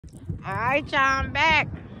All right, y'all, I'm back.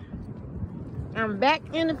 I'm back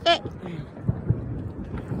in effect.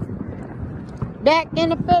 Back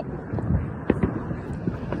in effect.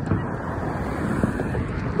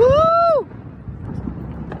 Woo!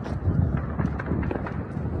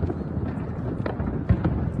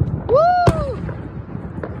 Woo!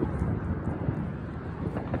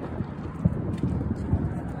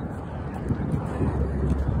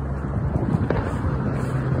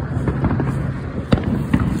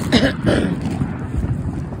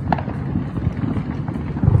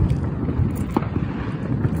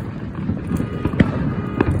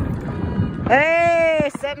 Hey,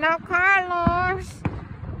 setting up car alarms.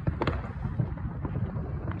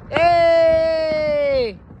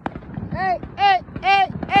 Hey! Hey, hey, hey,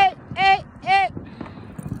 hey, hey, hey.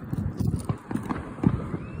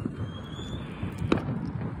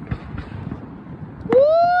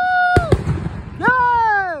 Woo!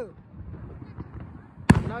 No!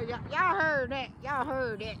 No, y'all heard that. Y'all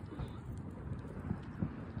heard that.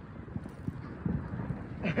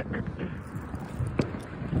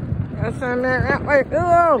 That's on that way.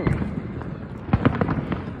 Whoa!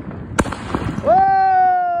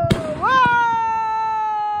 Whoa! Whoa!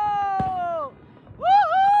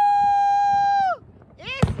 Woohoo!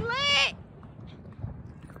 It's lit!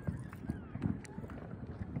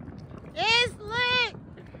 It's lit!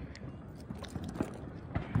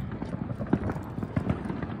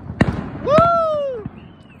 Woo!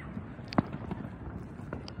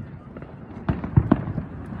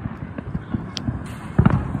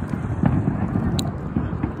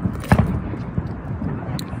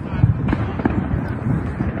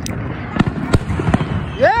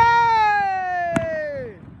 Yay!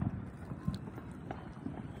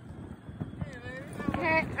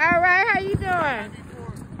 Hey, all right, how you doing?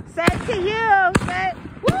 Say to you, say,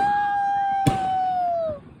 woo!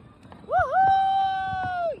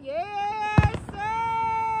 Woohoo! Yes,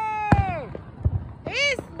 sir!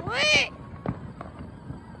 It's lit!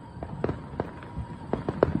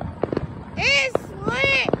 It's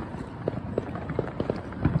lit!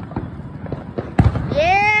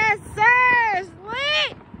 Yes, sir! It's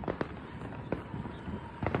lit!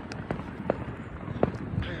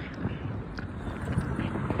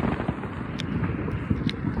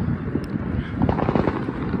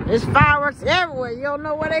 There's fireworks everywhere. You don't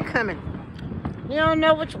know where they coming. You don't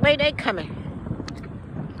know which way they coming.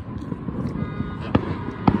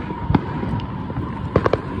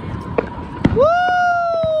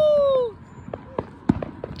 Woo!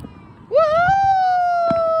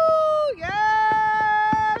 Woohoo!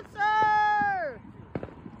 Yes, sir!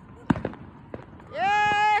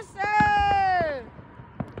 Yes, sir!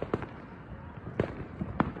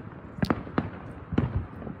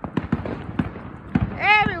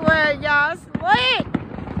 Everywhere, y'all. It's lit!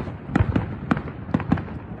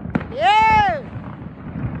 Yeah!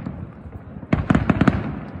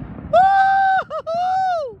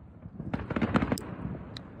 Woo-hoo-hoo!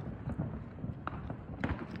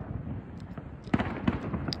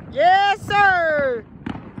 Yes, sir!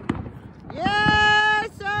 Yes,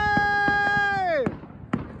 sir!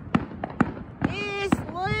 It's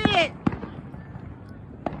lit!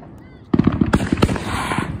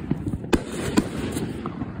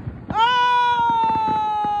 Oh!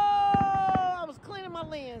 I was cleaning my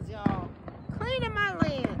lens, y'all. Cleaning my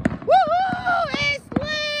lens. Woohoo! It's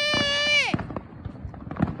lit!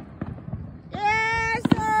 Yes,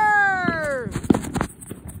 sir!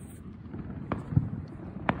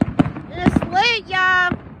 It's lit,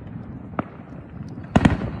 y'all.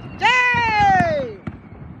 Yay!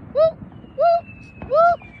 Whoop, whoop,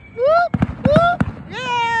 whoop, whoop, whoop.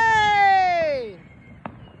 Yay!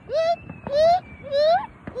 Whoop, whoop, whoop,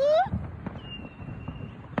 whoop.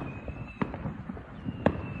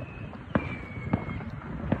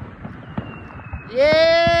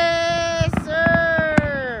 Yes,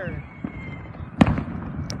 sir.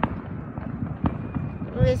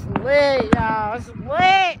 It's lit, y'all. It's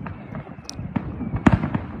lit.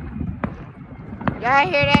 Y'all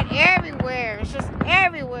hear that everywhere. It's just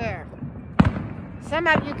everywhere. Some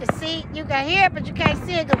of you can see, you can hear it, but you can't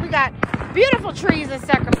see it because we got beautiful trees in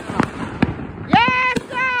Sacramento. Yes,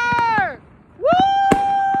 sir. Woo!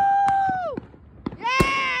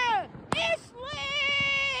 Yeah! It's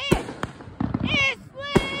lit! It's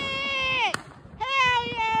lit! Hell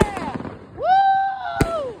yeah!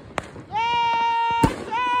 Woo! Yes,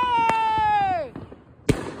 sir!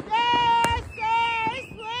 Yes, sir!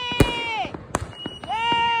 It's lit!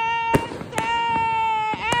 Yes, sir!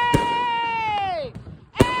 Hey!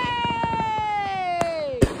 Hey!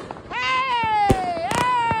 Hey!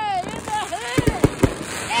 Hey!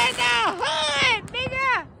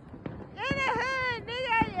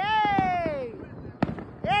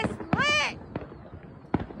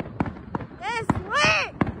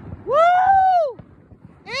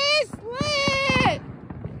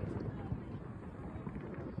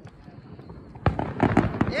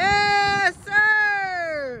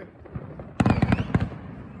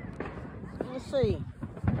 see.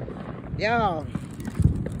 Y'all.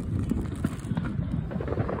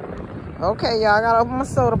 Okay, y'all, I gotta open my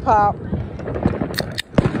soda pop.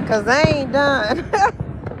 Cause they ain't done.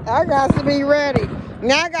 I got to be ready.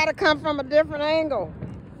 Now I gotta come from a different angle.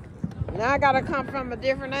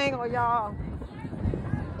 Y'all.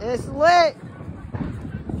 It's lit.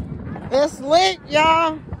 It's lit,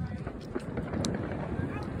 y'all.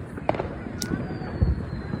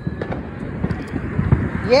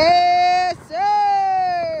 Yes,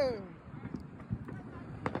 sir.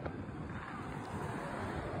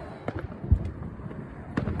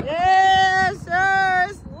 Yes, sir.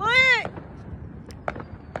 It's lit.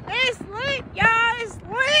 It's lit, y'all. It's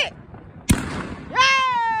lit.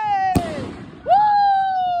 Yay! Woo!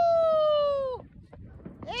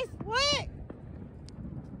 It's lit.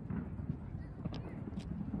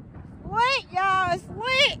 Lit, y'all. It's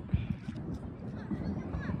lit.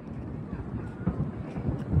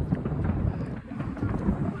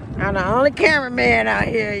 I'm the only cameraman out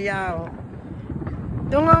here, y'all.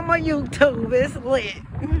 Doing my YouTube. It's lit.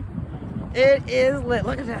 It is lit.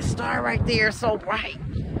 Look at that star right there. So bright.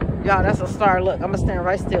 Y'all, that's a star. Look, I'm going to stand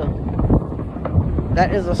right still.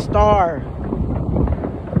 That is a star.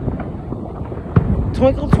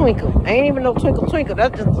 Twinkle, twinkle. Ain't even no twinkle, twinkle.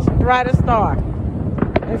 That's just the brightest star.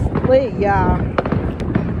 It's lit, y'all.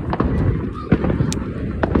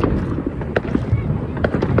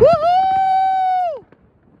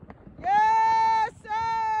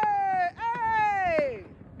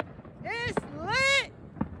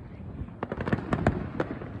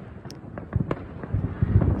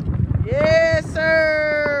 Yes,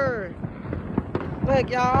 sir. Look,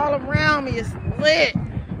 y'all, all around me is lit.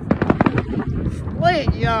 It's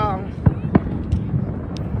lit, y'all.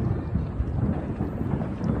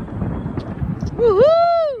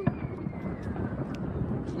 Woohoo!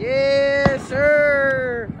 Yes,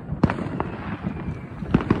 sir.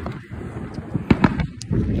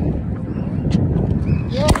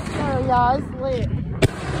 Yes, sir, y'all. It's lit.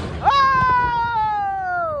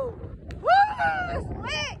 Oh! Woo! It's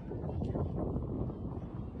lit.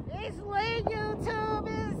 It's lit, YouTube.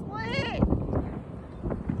 It's lit.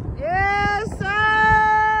 Yes,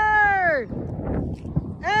 sir.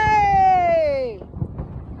 Hey.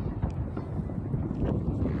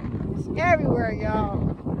 It's everywhere, y'all.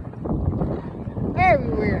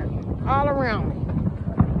 Everywhere. All around me.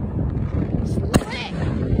 It's lit.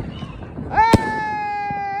 Hey.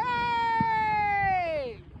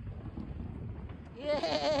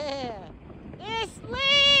 Yeah. It's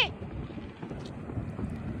lit.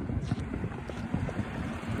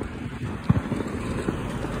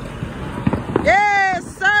 Yes,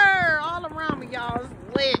 sir. All around me, y'all. It's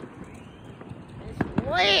lit. It's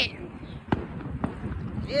lit.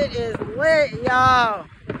 It is lit, y'all.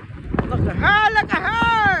 Look at her. Look at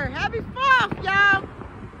her. Happy 4th, y'all.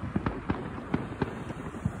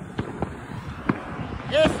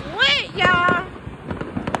 It's lit, y'all.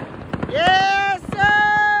 Yes,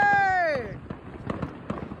 sir.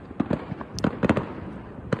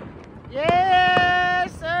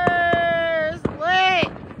 Yes, sir. It's lit.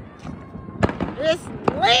 It's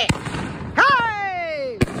lit.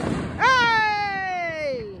 Hey!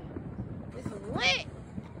 Hey! It's lit.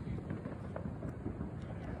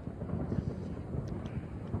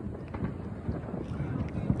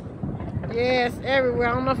 Yes, everywhere. I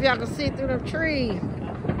don't know if y'all can see through them trees.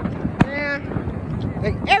 Yeah.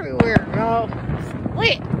 Like everywhere, y'all. It's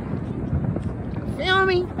lit. Feel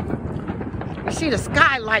me? You see the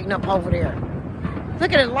sky lighting up over there.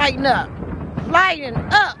 Look at it lighting up. Lighting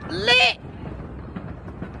up. Lit.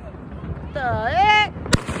 The heck?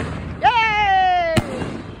 Yay!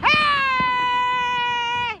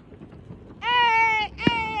 Hey! Hey!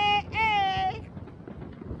 Hey! Hey!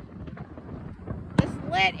 It's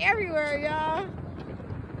lit everywhere, y'all.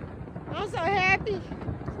 I'm so happy.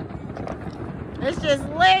 It's just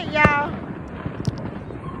lit, y'all.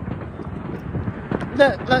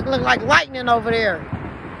 Look like lightning over there.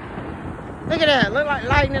 Look at that. Look like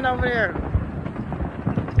lightning over there.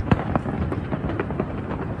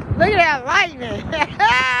 Look at that lightning.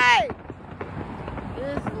 Hey!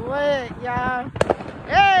 It's lit, y'all.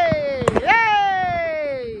 Hey!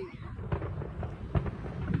 Hey!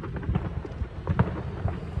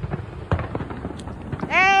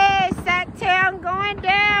 Hey, Sacktown going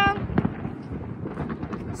down.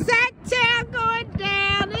 Sacktown going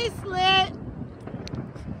down. It's lit.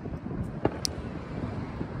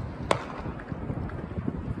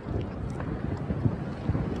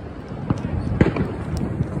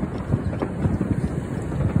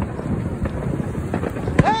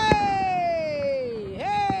 Hey!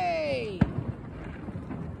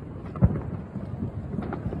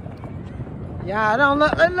 Y'all don't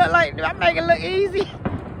look, it look like, I make it look easy.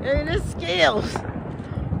 It is skills.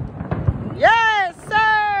 Yes,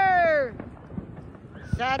 sir.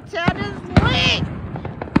 Sacktown is lit.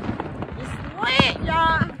 It's lit,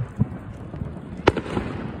 y'all.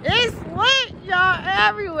 It's lit, y'all,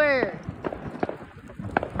 everywhere.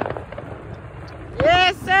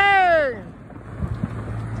 Yes, sir.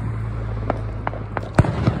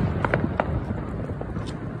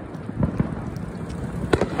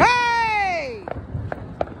 Hey!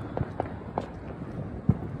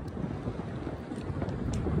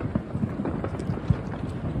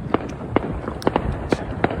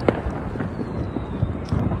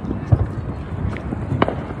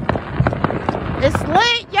 It's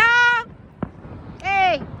lit, y'all.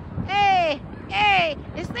 Hey, hey, hey.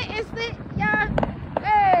 It's lit, y'all.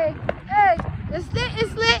 Hey, hey. It's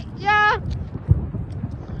lit, y'all.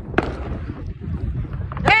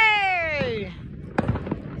 Hey.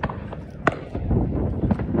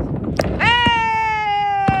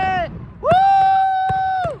 Hey.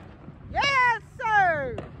 Woo! Yes,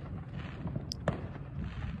 sir.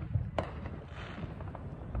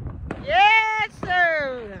 Yes,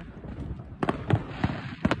 sir.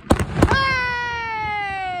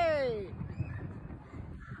 Hey!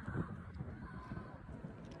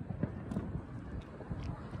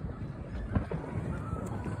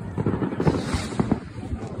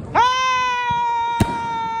 Hey!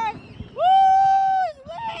 Woo! It's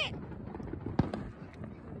lit!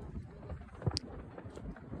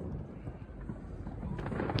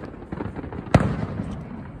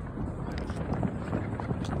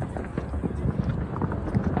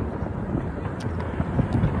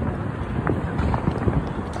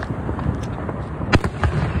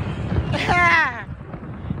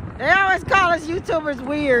 They always call us YouTubers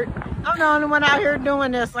weird. I'm the only one out here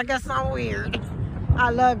doing this. I guess I'm weird. I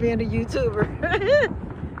love being a YouTuber.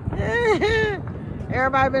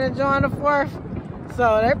 Everybody been enjoying the 4th,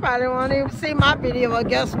 so they probably won't even see my video. Well,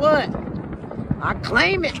 guess what? I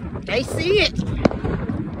claim it. They see it.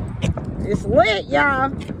 It's lit,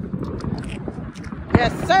 y'all.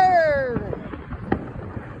 Yes, sir.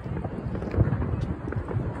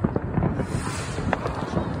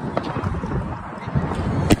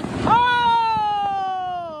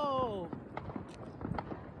 Oh!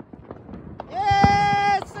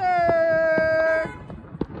 Yes, sir.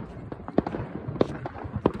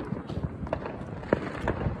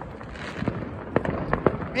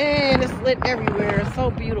 Man, it's lit everywhere. It's so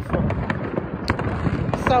beautiful.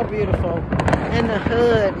 So beautiful. In the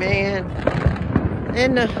hood, man.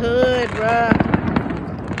 In the hood, bruh.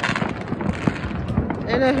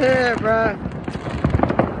 In the hood, bruh.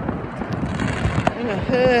 In the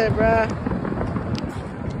hood, bruh.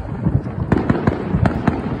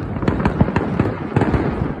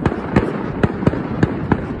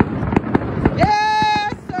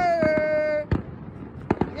 Yes, sir.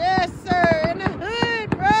 Yes, sir. In the hood,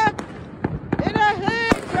 bruh. In the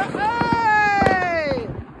hood, bruh. Hey.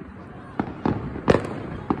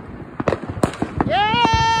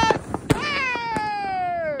 Yes,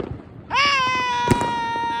 sir. Hey.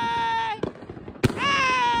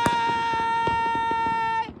 Hey.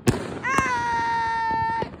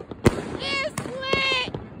 It's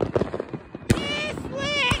lit. It's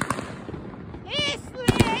lit. It's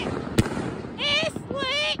lit. It's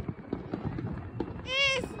lit.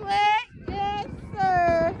 It's lit. Yes,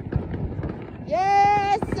 sir.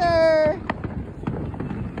 Yes, sir.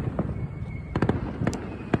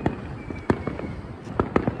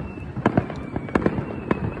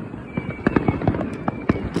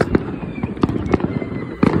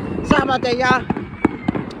 Sorry about that, y'all.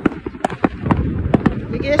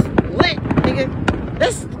 Nigga, it's lit, nigga.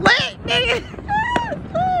 It's lit, nigga.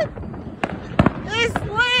 It's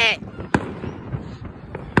lit.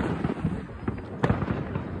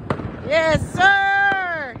 Yes,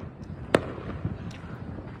 sir.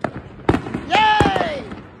 Yay.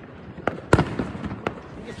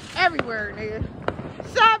 It's everywhere, nigga.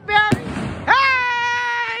 What's up, Barry?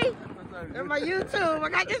 Hey! There's my YouTube. I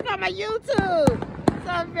got this on my YouTube. What's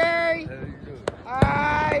up, Barry?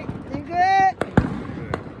 Alright. You good?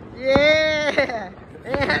 Yeah.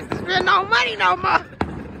 They ain't spend no money no more.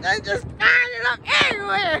 They just find it up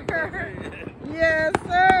everywhere. Yes,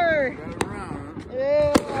 sir.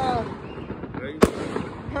 Yeah.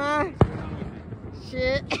 Huh?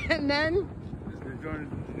 Shit. And then?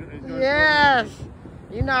 Yes.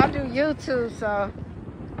 You know, I do YouTube, so.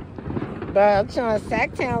 But I'm trying to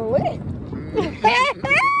Sacktown lit.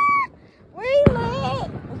 We lit.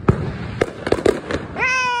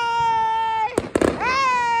 Hey! Hey!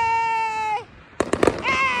 Hey!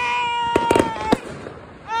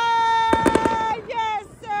 Hey! Yes,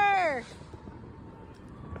 sir.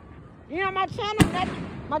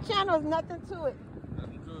 My channel is nothing to it.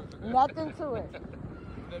 Nothing to it.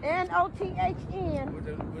 NOTHN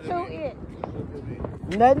to it.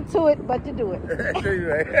 Nothing to it but to do it.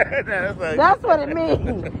 That's what it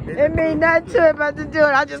means. It means nothing to it but to do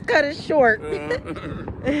it. I just cut it short.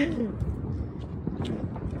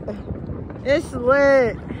 It's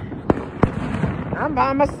lit. I'm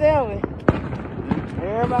by myself.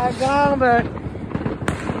 Everybody gone, but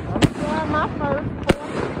I'm enjoying my first.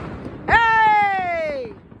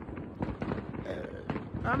 Hey!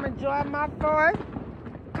 I'm enjoying my first.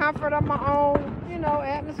 Comfort of my own, you know,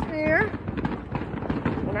 atmosphere.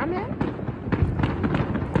 And I'm happy.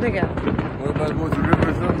 Look at it. What about going to the river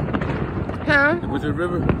or something? Huh? You went to the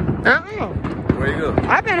river? Where you go?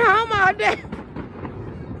 I've been home all day.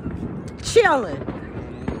 Chilling.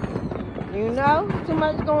 You know, too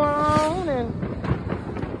much going on and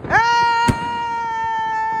hey!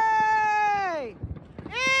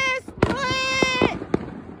 It's lit!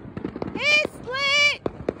 It's lit!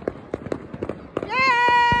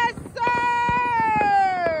 Yes, sir!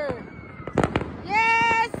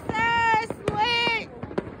 Yes, sir! It's lit!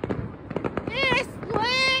 It's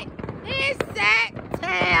lit! It's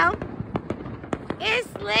Sacktown!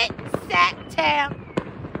 It's lit Sacktown!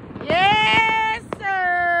 Yes,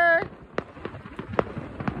 sir!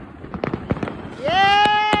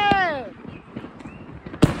 Yeah!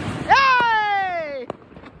 Hey!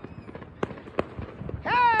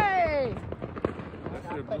 Hey!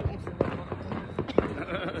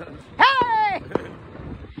 Hey!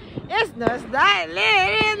 It's not that lit.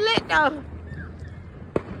 It is lit though.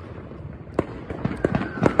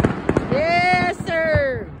 Yes,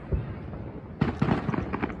 sir.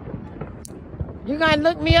 You gonna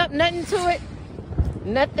look me up? Nothing to it.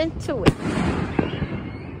 Nothing to it.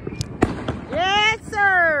 Yes,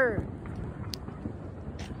 sir.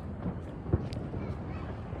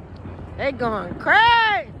 They going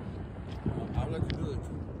crazy. I'll let you do it.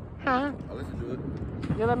 Huh? I'll let you do it.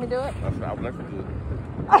 You let me do it? I'll let you do it.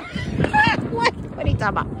 What? What are you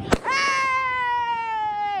talking about?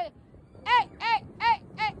 Hey! Hey, hey, hey,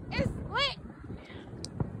 hey! It's lit!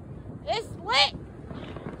 It's lit!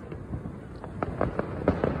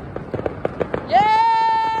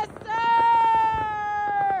 Yes,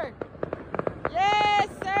 sir! Yes,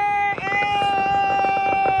 sir!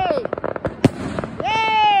 Hey!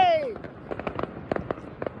 Hey!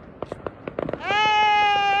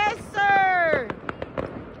 Yes, sir!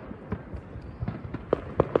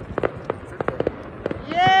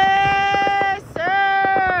 Yes,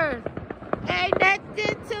 sir! Ain't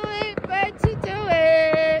nothing to it but to do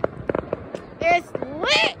it. It's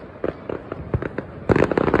lit!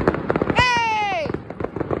 Hey!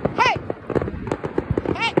 Hey!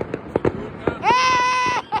 Hey! Hey!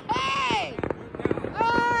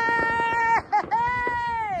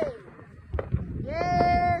 Hey!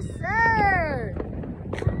 Yes, sir!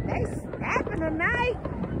 They snapping tonight.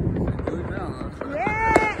 Do it now.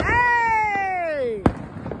 Yeah, hey!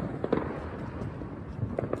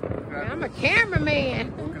 I'm a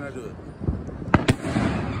cameraman. What can I do it?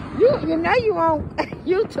 You know you on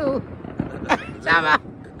YouTube.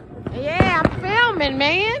 Yeah, I'm filming,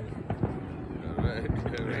 man.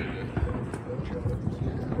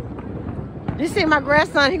 You see my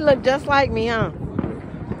grandson, he look just like me, huh?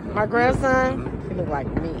 My grandson, he look like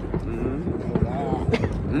me.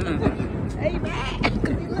 Hey, man,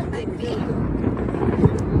 he look like me.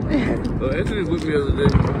 Oh, Anthony was with me the other day.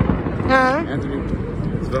 Huh? Anthony.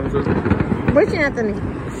 Stormcoat. Which Anthony?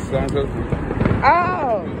 Stormcoat.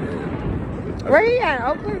 Oh. Where he at,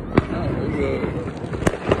 Oakland?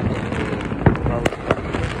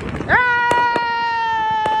 Hey,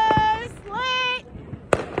 it's lit.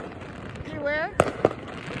 You where?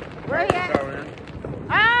 Where he at?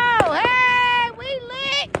 Oh, hey, we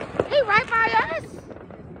lit. He right by us.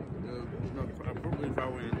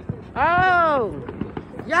 Oh,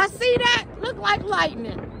 y'all see that? Look like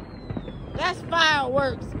lightning. That's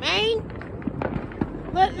fireworks, man.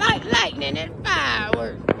 Look like lightning and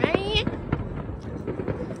fireworks, man.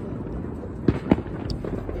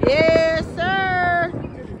 Yes, sir.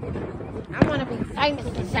 I want to be famous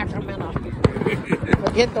in Sacramento.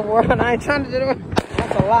 Forget the world. I ain't trying to do it.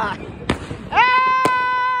 That's a lie. Hey!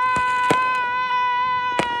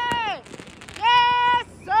 Yes,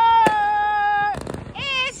 sir.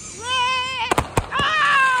 It's lit.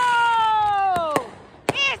 Oh!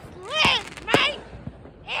 It's lit, mate.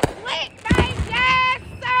 It's lit, mate. Yes,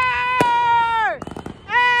 sir.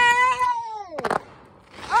 Hey!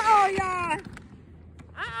 Uh-oh, y'all.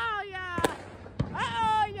 Uh-oh, y'all.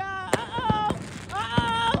 Uh-oh, y'all. Uh-oh.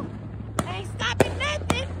 Uh-oh. Ain't stopping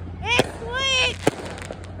nothing. It's lit.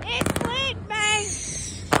 It's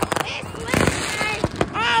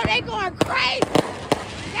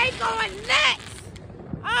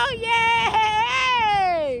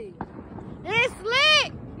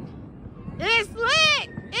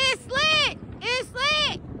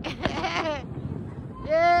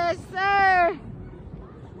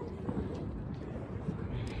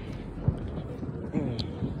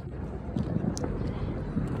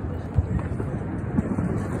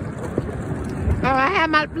I have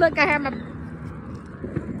my, look, I have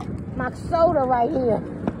my soda right here.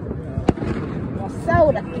 My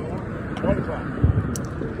soda.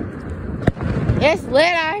 It's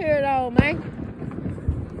lit out here though, man.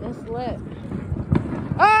 It's lit.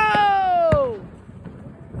 Oh!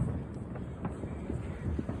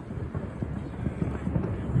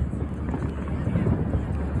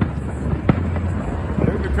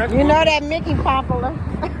 You know that Mickey popular.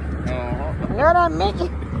 You know that Mickey?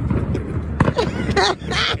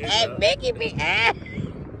 Hey, Mickey be hey,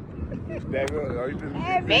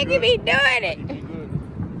 Mickey be doing it.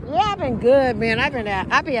 Yeah, I've been good, man. I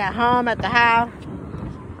be at home at the house.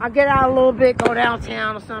 I get out a little bit, go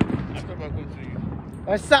downtown or something.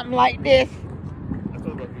 Or something like this.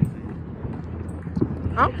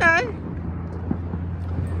 Okay.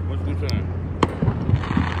 What's good time?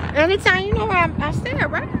 Anytime, you know where I stay at,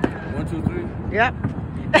 right? 1, 2, 3. Yep.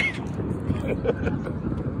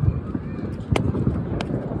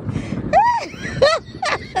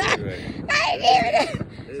 I ain't even.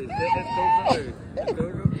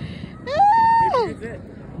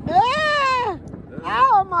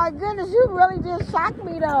 Oh my goodness, you really did shock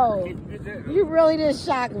me though. You really did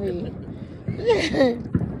shock me.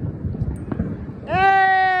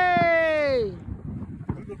 Hey!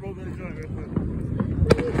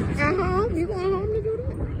 You going home to do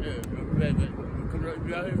that?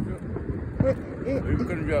 You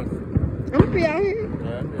couldn't be out. I'm gonna be out here.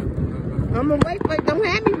 I'm gonna wait, but don't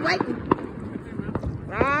have me waiting.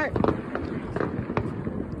 All right.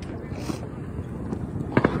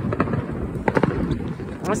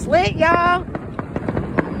 It's lit, y'all.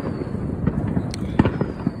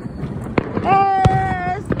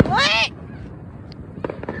 It's lit.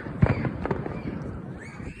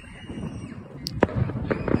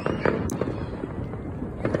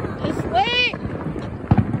 It's lit.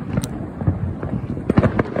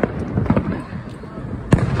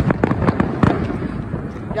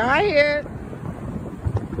 Y'all hear it?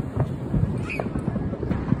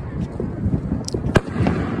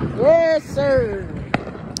 Yes, sir.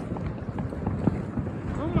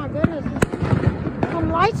 Oh my goodness. Some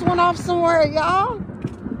lights went off somewhere, y'all.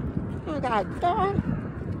 Oh God, God.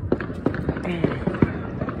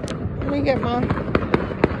 Let me get mine.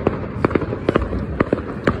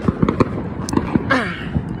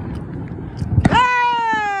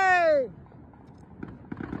 Hey!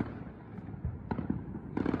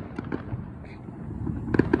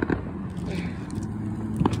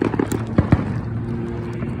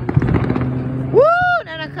 Woo!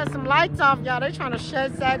 Then I cut some lights off, y'all. They trying to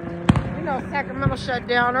shut you know, Sacramento shut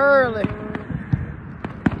down early.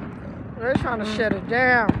 They're trying to shut it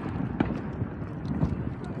down.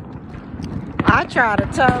 I tried to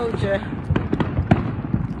told you.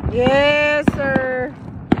 Yes, sir.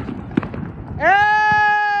 Hey!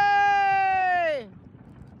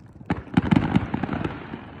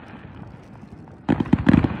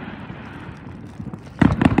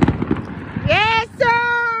 Yes,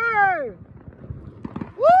 sir!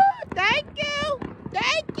 Woo! Thank you!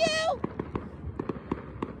 Thank you!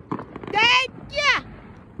 Thank you!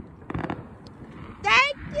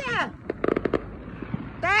 Thank you!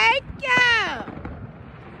 Thank you!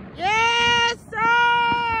 Yes,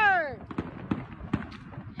 sir!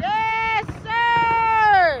 Yes,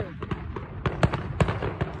 sir!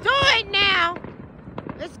 Do it now!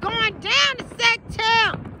 It's going down to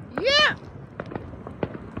Sacktown! Yeah!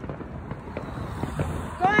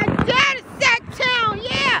 Going down to Sacktown,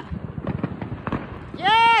 yeah!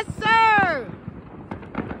 Yes, sir!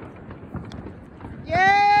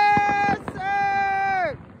 Yes,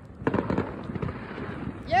 sir!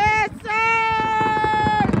 Yes,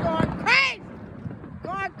 sir! Going crazy!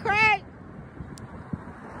 Going crazy!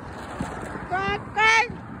 Going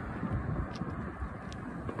crazy!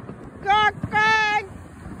 Going crazy!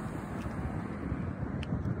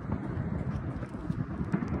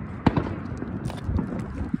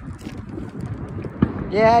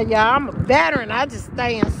 Yeah, I'm a veteran. I just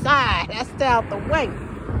stay inside. I stay out the way.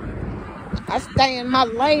 I stay in my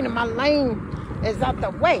lane, and my lane is out the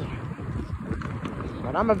way.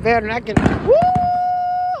 But I'm a veteran. I can. Woo!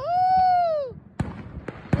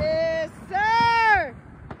 Yes, sir.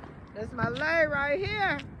 That's my lane right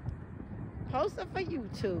here. Posted for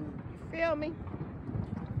YouTube. You feel me?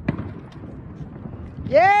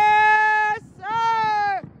 Yes,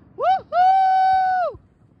 sir. Woohoo!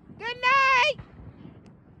 Good night.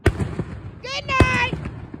 Good night.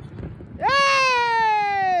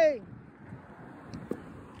 Hey!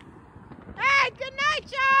 Hey, good night,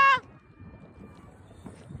 y'all.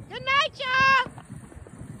 Good night, y'all.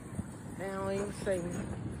 They don't even see me.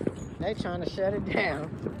 They trying to shut it down.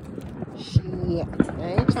 Shit.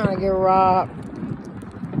 They ain't trying to get robbed.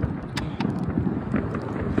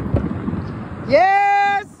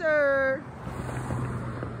 Yes, sir.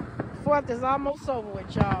 4th is almost over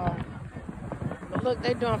with, y'all. But look,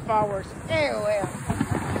 they doing fireworks everywhere.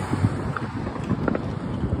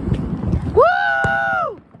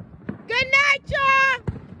 Woo! Good night, y'all.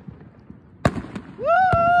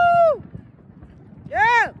 Woo!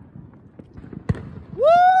 Yeah.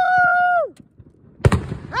 Woo!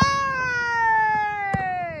 Hey!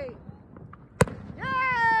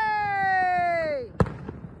 Yay!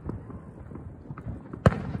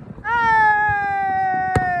 Hey!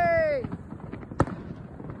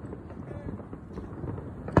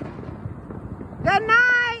 Good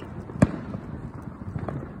night.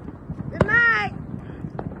 Good night.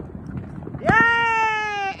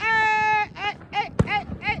 Yay! Hey! Hey! Hey! Hey!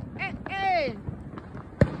 Hey! Hey!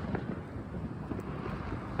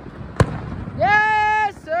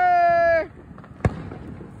 Yes, sir.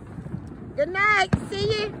 Good night.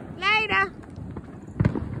 See you later.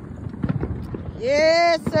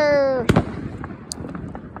 Yes, sir.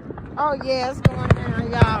 Oh, yeah, it's going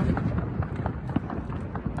down, y'all.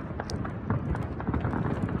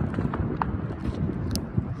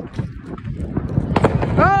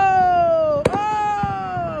 Oh!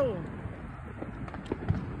 Oh!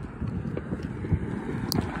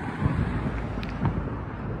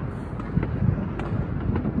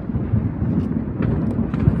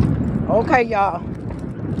 Okay, y'all.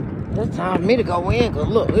 It's time for me to go in, because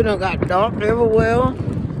look, it done got dark everywhere.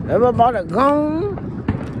 Everybody gone.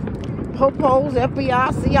 Popos,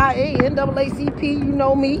 FBI, CIA, NAACP, you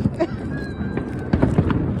know me.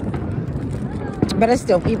 But there's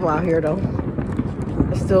still people out here, though.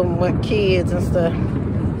 There's still more kids and stuff.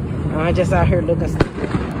 I'm just out here looking stupid.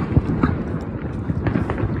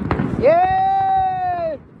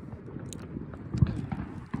 Yay!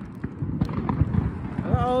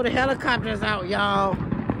 Uh-oh, the helicopter's out, y'all.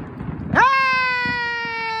 Hey!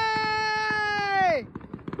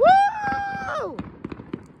 Woo!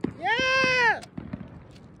 Yeah!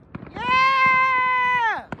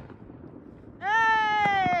 Yeah!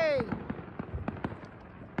 Hey!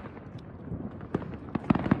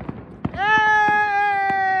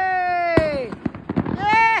 Hey!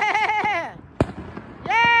 Yeah!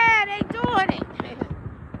 Yeah, they doing it.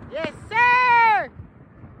 Yes, sir!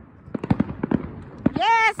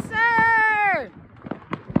 Yes, sir!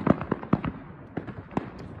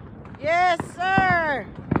 Yes, sir!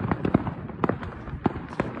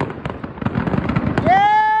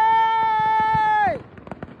 Yay!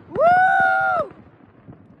 Woo!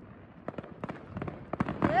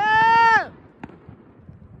 Yeah!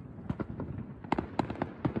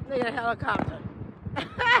 Look at the helicopter.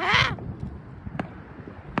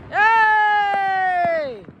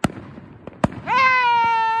 Hey!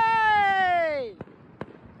 Hey!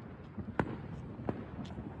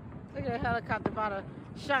 Look at the helicopter about to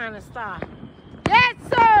shine a star. Yes,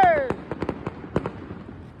 sir!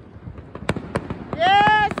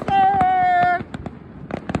 Yes, sir!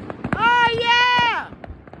 Oh, yeah!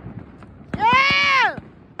 Yeah!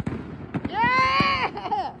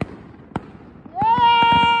 Yeah!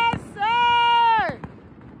 Yes, sir!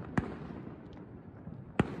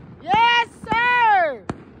 Yes, sir!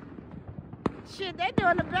 Shit, they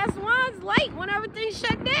doing the best ones late when everything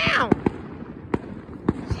shut down.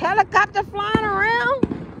 Helicopter flying around.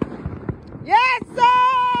 Yes,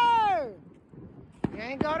 sir! You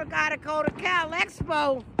ain't gotta go to Cal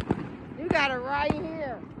Expo. You got it right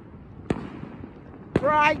here.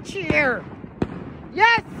 Right here.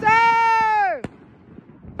 Yes, sir!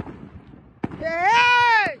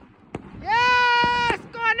 Hey! Yes!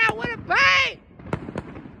 Going out with a bang!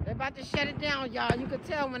 They're about to shut it down, y'all. You can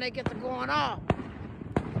tell when they get to going off.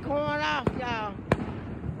 Going off, y'all.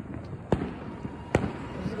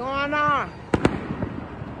 What's going on?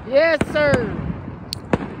 Yes, sir.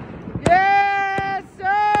 Yes,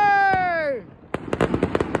 sir.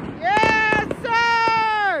 Yes,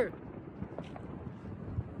 sir.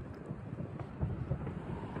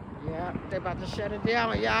 Yeah, they're about to shut it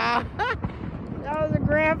down, y'all. That was a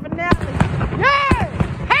grand finale. Yeah!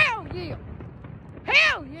 Hell yeah!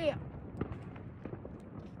 Hell yeah!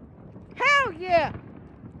 Hell yeah!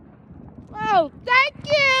 Oh, thank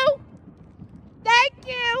you! Thank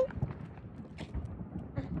you!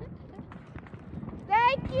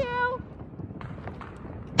 Thank you!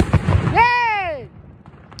 Yay!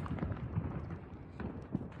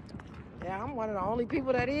 Yeah, I'm one of the only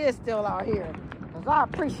people that is still out here. Because I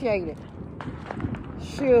appreciate it.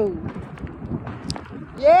 Shoot.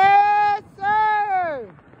 Yes, sir!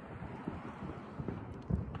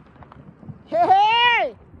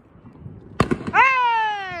 Hey!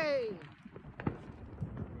 Hey!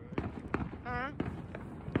 Huh?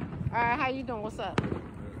 All right, how you doing? What's up?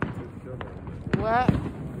 What?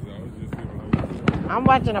 I'm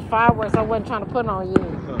watching the fireworks. I wasn't trying to put it on you.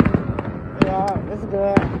 Yeah, it's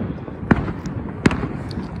good.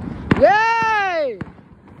 Yay!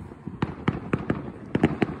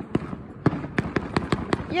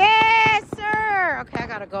 Yes, sir! Okay, I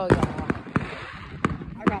gotta go, y'all.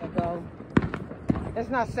 I gotta go. It's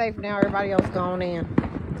not safe now. Everybody else gone in.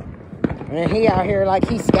 And he out here like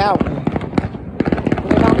he's scouting.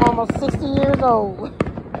 And I'm almost 60 years old.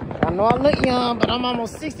 I know I look young, but I'm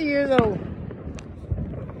almost 60 years old.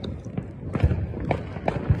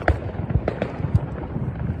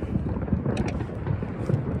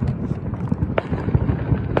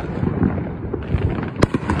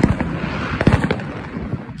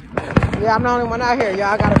 Yeah, I'm the only one out here.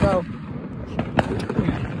 Y'all gotta go.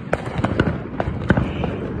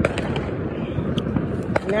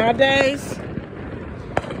 Nowadays,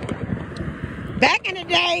 back in the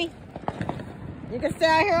day, you can stay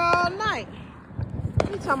out here all night.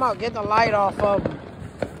 You talking about get the light off of them.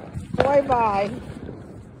 Boy, bye.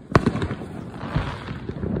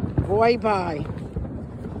 Boy, bye.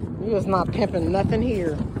 You was not pimping nothing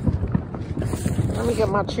here. Let me get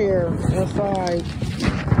my chair inside.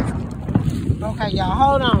 Okay, y'all,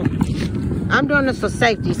 hold on. I'm doing this for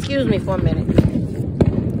safety. Excuse me for a minute.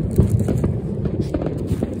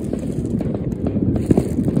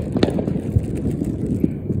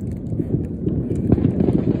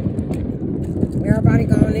 Everybody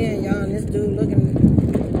going in, y'all, and this dude looking,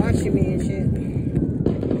 watching me and shit.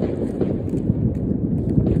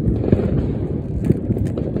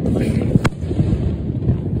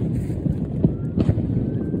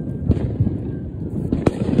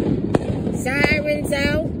 Sirens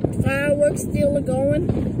out, fireworks still are going.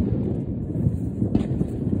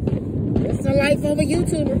 It's the life of a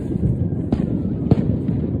YouTuber.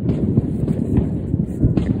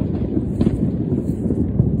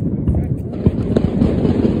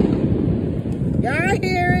 Y'all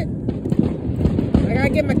hear it? I gotta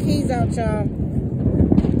get my keys out, y'all.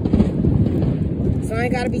 So I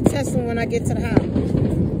ain't gotta be testing when I get to the house.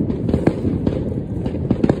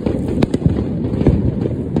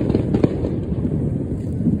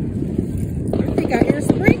 I think I hear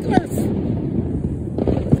sprinklers.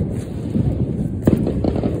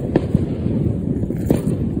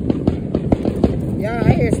 Yeah, I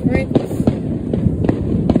hear sprinklers.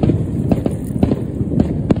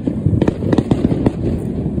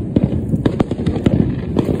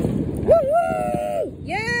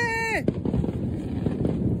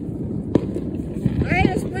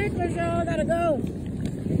 Y'all gotta go.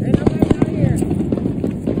 Ain't nobody out here.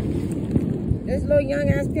 This little young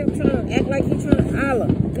ass pimp trying to act like he trying to holler.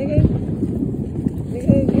 Nigga,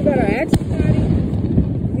 you better ask somebody.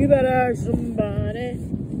 You better ask somebody.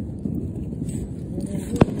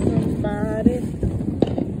 Somebody.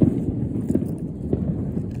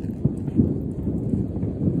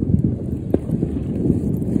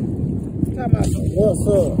 Talking about some what's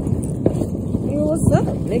up? You what's up,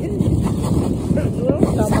 nigga?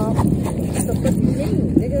 What the fuck you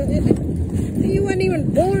mean, nigga? You wasn't even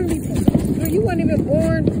born before. You wasn't even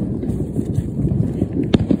born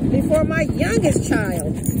before my youngest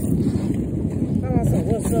child. Oh, so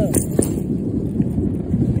what's up?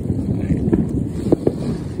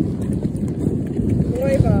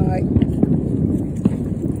 Boy, bye.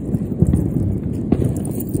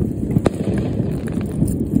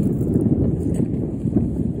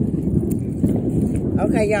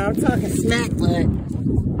 Okay, y'all, I'm talking smack, but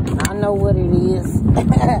I know what it is.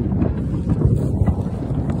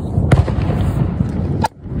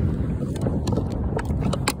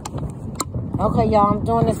 Okay, y'all, I'm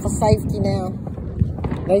doing this for safety now.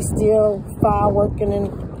 They still fireworking and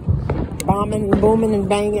bombing and booming and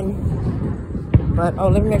banging. But, oh,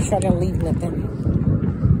 let me make sure I don't leave nothing.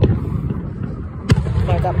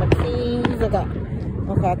 I got my keys. Okay,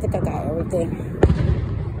 I think I got everything.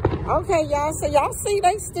 Okay, y'all, so y'all see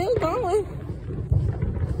they still going.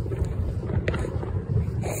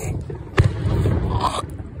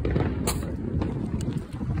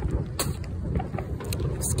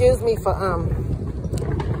 Excuse me for,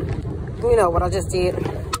 you know what I just did.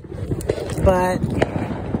 But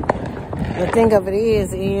the thing of it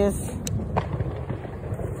is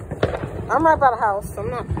I'm right by the house. I'm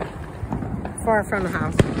not far from the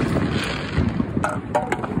house.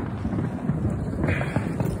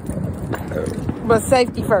 But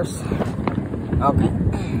safety first. Okay.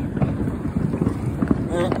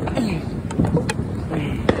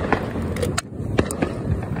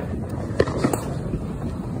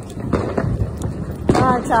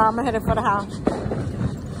 Alright, y'all, I'm headed for the house.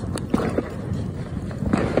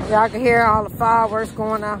 Y'all can hear all the fireworks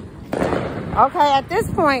going off. Okay, at this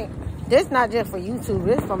point, This not just for YouTube.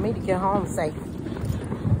 This for me to get home safe.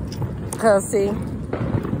 Cause see,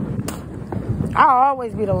 I'll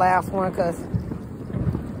always be the last one. Cause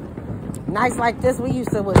nights like this, we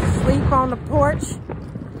used to sleep on the porch.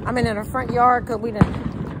 I mean, in the front yard. Cause we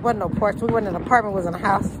didn't wasn't no porch. We wasn't in an apartment. We was in a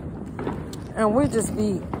house, and we just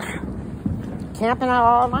be camping out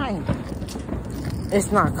all night.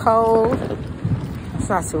 It's not cold. It's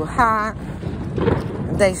not too hot.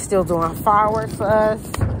 They still doing fireworks for us.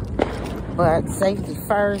 But safety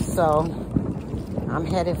first, so I'm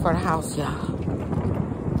headed for the house, y'all.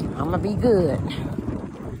 I'm gonna be good.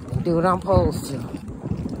 Do what I'm supposed to.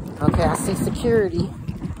 Okay, I see security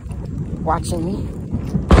watching me.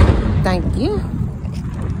 Thank you.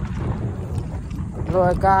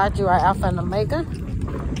 Lord God, you are Alpha and Omega.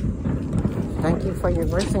 Thank you for your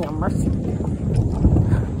grace and your mercy.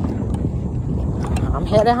 I'm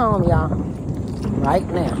headed home, y'all. Right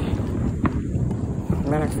now.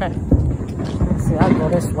 Matter of fact. See, I go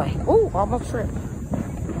this way. Ooh, almost tripped.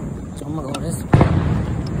 So I'm gonna go this way.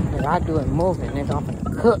 Nigga, I do it moving, nigga. I'm gonna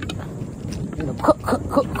cook. You know, cook.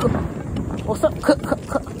 What's up? Cook.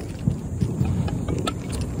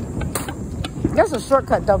 That's a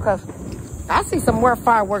shortcut though, cause I see some more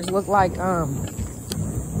fireworks look like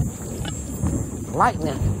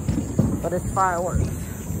lightning, but it's fireworks.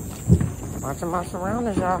 Watching my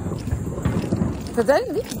surroundings, y'all. Cause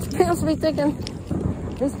these pimps be thinking.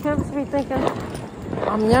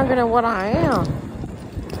 I'm younger than what I am.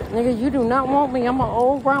 Nigga, you do not want me. I'm an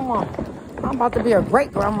old grandma. I'm about to be a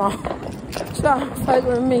great grandma. Y'all play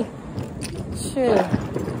with me. Shit.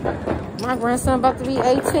 My grandson about to be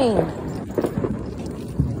 18.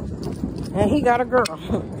 And he got a girl.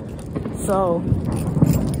 So,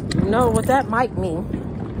 you know what that might mean.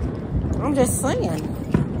 I'm just saying.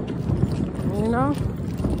 You know?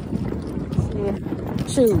 Yeah.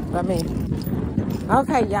 Shoot, I mean.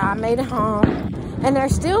 Okay, y'all, I made it home. And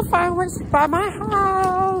there's still fireworks by my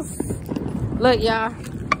house. Look, y'all.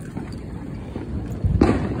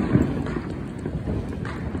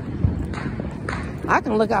 I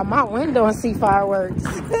can look out my window and see fireworks.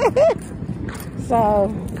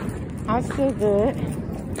 So, I'm still good.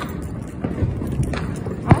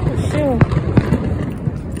 Oh, shoot.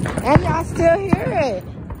 And y'all still hear it.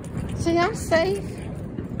 See, I'm safe.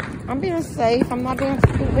 I'm being safe. I'm not being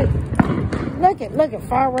stupid. Look at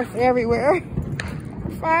fireworks everywhere.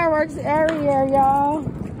 Fireworks everywhere, y'all.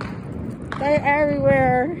 They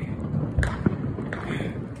everywhere.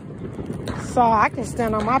 So I can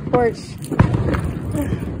stand on my porch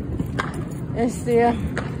and still.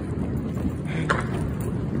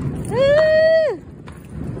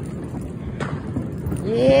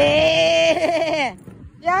 Yeah.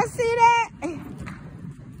 Y'all see that?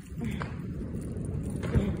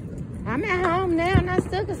 I'm at home now and I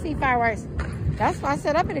still can see fireworks. That's why I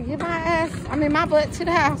said I better get my butt to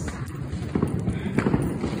the house.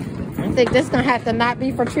 I think this gonna have to not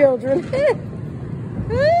be for children.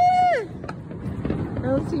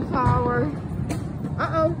 Don't see fireworks.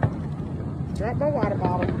 Uh-oh. Drop my water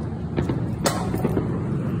bottle.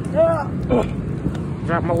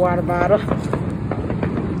 Drop my water bottle.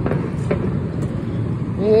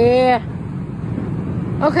 Yeah.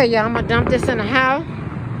 Okay, y'all, I'm gonna dump this in the house.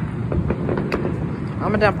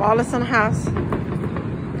 I'm gonna dump all this in the house.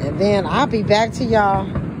 And then I'll be back to y'all.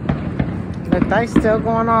 Look, they still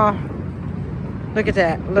going off. Look at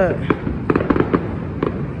that. Look.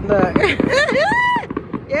 Look.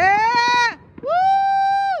 Yeah!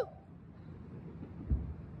 Woo!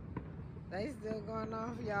 They still going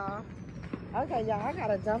off, y'all. Okay, y'all, I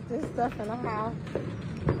gotta dump this stuff in the house.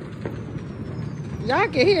 Y'all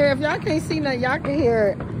can hear it. If y'all can't see nothing, y'all can hear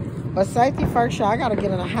it. But safety first, y'all. I gotta get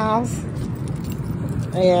in the house.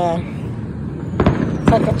 Yeah.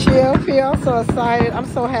 Take a chill pill. I'm so excited. I'm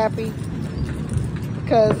so happy.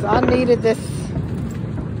 Because I needed this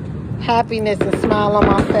happiness and smile on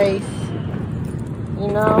my face. You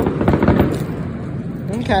know?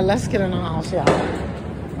 Okay, let's get in the house, y'all.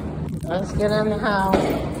 Let's get in the house.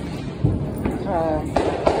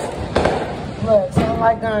 Look, sound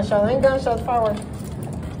like gunshots. Ain't gunshots, fireworks.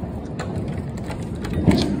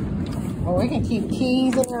 Oh, we can keep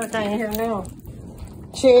keys and everything in here now.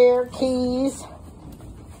 Chair, keys.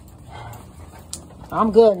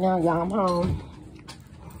 I'm good now, y'all. I'm home.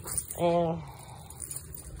 And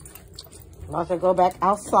I'm about to go back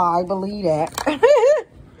outside. Believe that.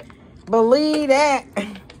 Believe that.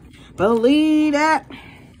 Believe that.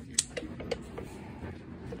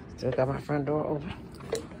 Still got my front door open.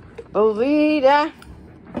 Believe that.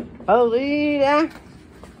 Believe that.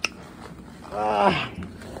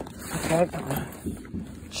 Okay.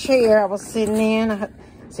 Chair I was sitting in.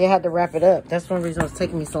 See, I had to wrap it up. That's one reason it was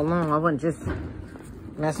taking me so long. I wasn't just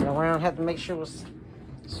messing around. I had to make sure it was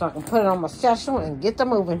so I can put it on my satchel and get them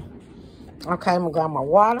moving. Okay, I'm gonna grab my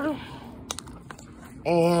water.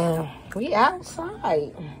 And we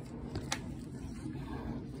outside.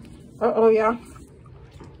 Uh-oh, y'all.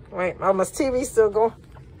 Wait, oh, my TV still going.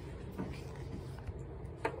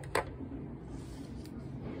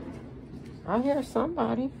 I hear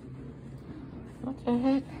somebody. What the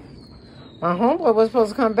heck? My homeboy was supposed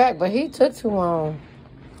to come back, but he took too long.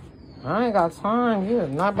 I ain't got time. You're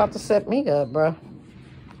not about to set me up, bro.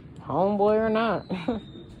 Homeboy or not.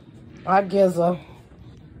 I gives a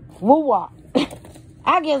woo-wop.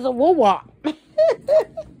 I gives a woo-wop.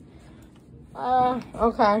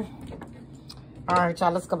 Okay. All right,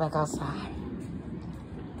 y'all. Let's go back outside.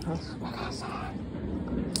 Let's go back outside.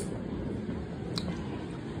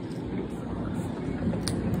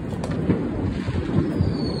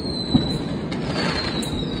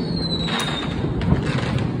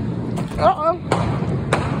 Uh-oh.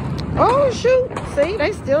 Oh, shoot. See,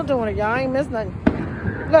 they still doing it. Y'all ain't missed nothing.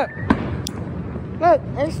 Look. Look,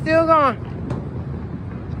 they still going.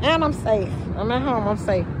 And I'm safe. I'm at home. I'm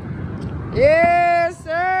safe. Yes,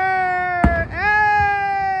 sir.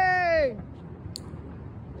 Hey.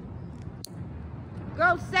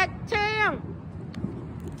 Go, Sacktown.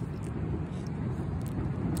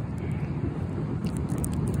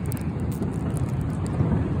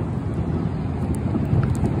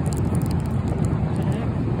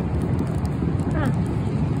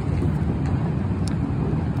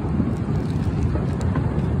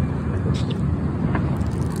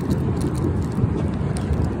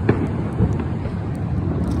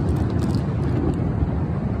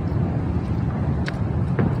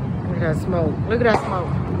 Look at that smoke. Look at that smoke.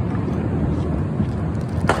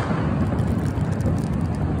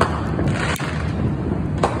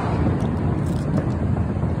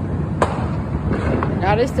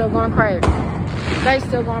 Now they still going crazy. They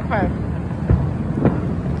still going crazy.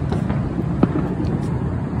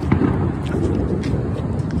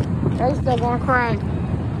 They still going crazy.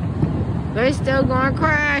 They still going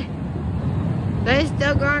crazy. They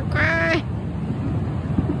still going crazy.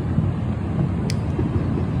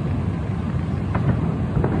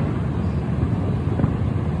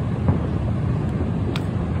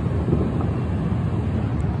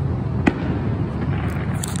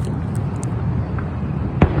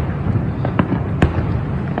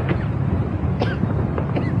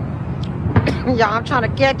 Y'all, I'm trying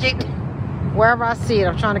to catch it. Wherever I see it,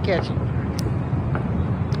 I'm trying to catch it.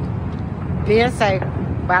 Being safe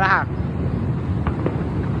by the house.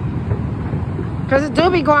 Because it do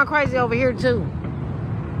be going crazy over here, too.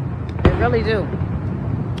 It really do.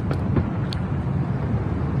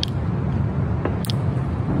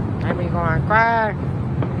 They be going crazy.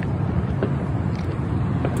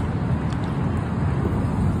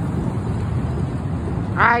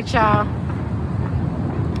 Alright, y'all.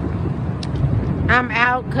 I'm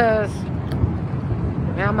out because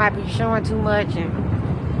I might be showing too much, and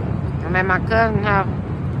I'm at my cousin's house.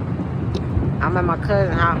 I'm at my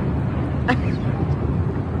cousin's house.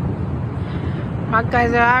 My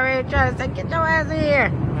cousin already tried to say, get your ass in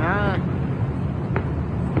here.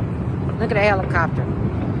 Look at the helicopter.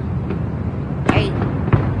 Hey,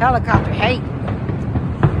 helicopter, hey.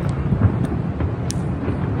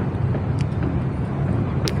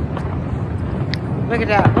 Look at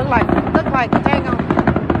that. Look like, dang on.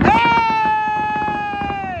 Hey!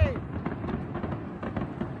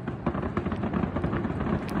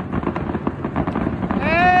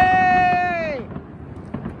 Hey!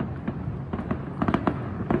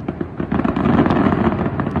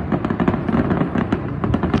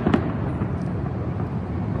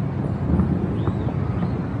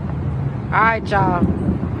 All right, y'all.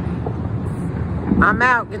 I'm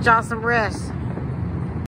out. Get y'all some rest.